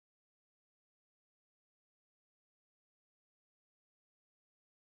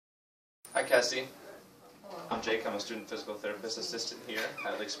Hi Cassie, I'm Jake. I'm a student physical therapist assistant here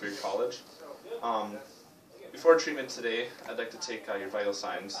at Lake Superior College. Before treatment today, I'd like to take your vital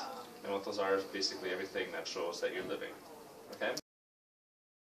signs, and what those are is basically everything that shows that you're living. Okay?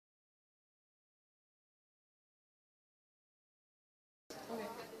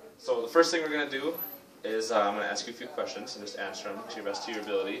 So the first thing we're going to do is I'm going to ask you a few questions and just answer them to the best of your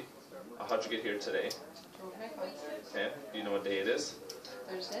ability. How'd you get here today? Drove my bike. Okay. Do you know what day it is?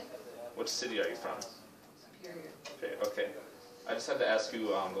 Thursday. Which city are you from? Superior. Okay. I just had to ask you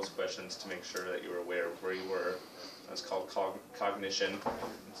those questions to make sure that you were aware of where you were. That's called cognition.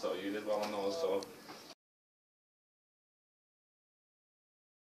 And so you did well on those. So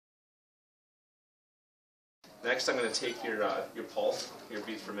next, I'm going to take your pulse, your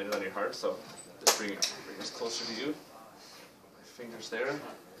beats per minute on your heart. So just bring this closer to you. My fingers there, and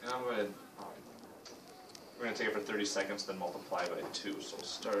we're going to take it for 30 seconds, then multiply by 2. So we'll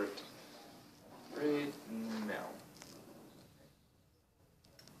start right now.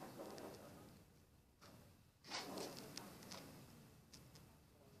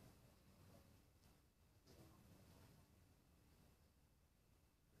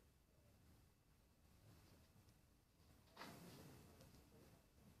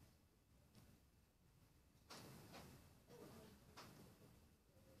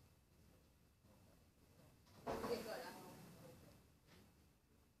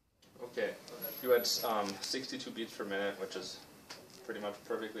 Okay, you had 62 beats per minute, which is pretty much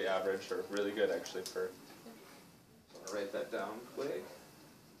perfectly average, or really good actually for, so I'm going to write that down quick.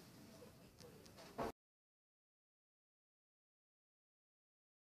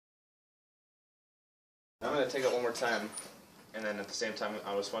 I'm going to take it one more time, and then at the same time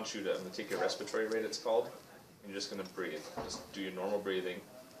I just want you to take your respiratory rate, it's called, and you're just going to breathe. Just do your normal breathing.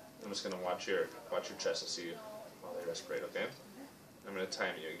 I'm just going to watch your chest to see while they respirate, okay? I'm going to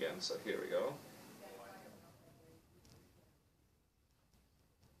time you again, so here we go.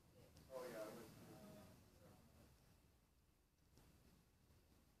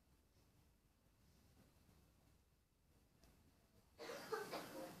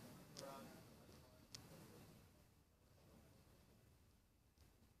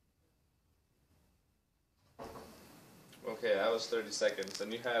 Okay, that was 30 seconds,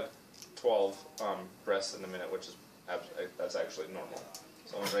 and you had 12 breaths in a minute, which is that's actually normal.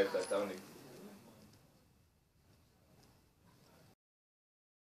 So I'm going to write that down.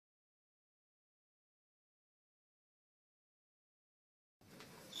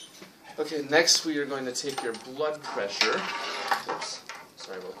 Okay, next we are going to take your blood pressure. Oops,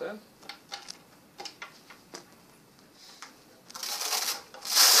 sorry about that.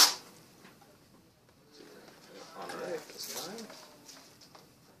 Alright, this time.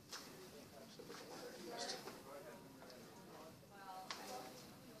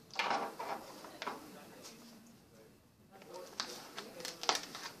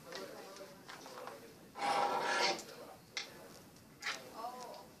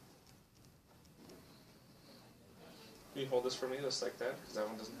 Can you hold this for me just like that? Because that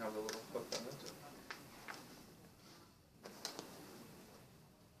one doesn't have the little hook on it.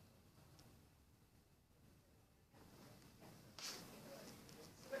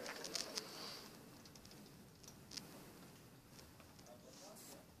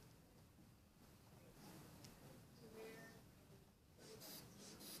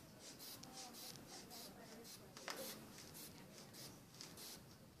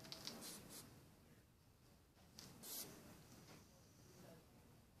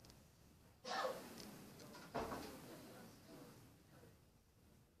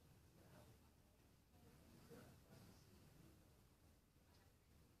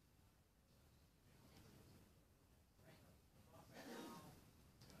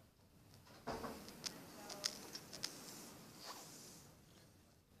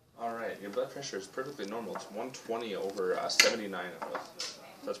 Alright, your blood pressure is perfectly normal. It's 120 over 79. So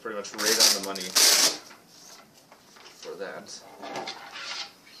that's pretty much right on the money for that.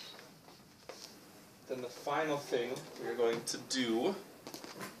 Then the final thing we're going to do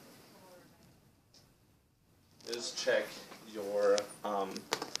is check your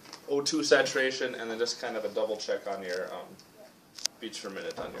O2 saturation, and then just kind of a double check on your beats per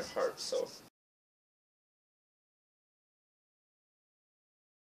minute on your heart. So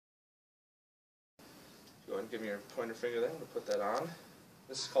go ahead and give me your pointer finger there. I'm going to put that on.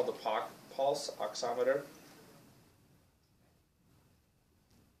 This is called the pulse oximeter.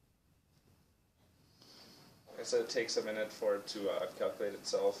 Like I said, it takes a minute for it to calculate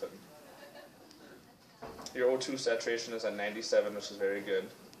itself, and your O2 saturation is at 97, which is very good.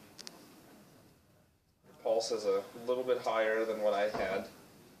 Your pulse is a little bit higher than what I had.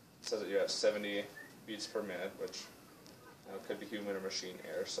 says that you're at 70 beats per minute, which could be human or machine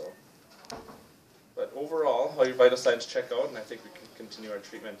error. So, but overall, all your vital signs check out, and I think we can continue our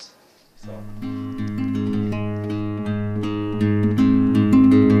treatment. So.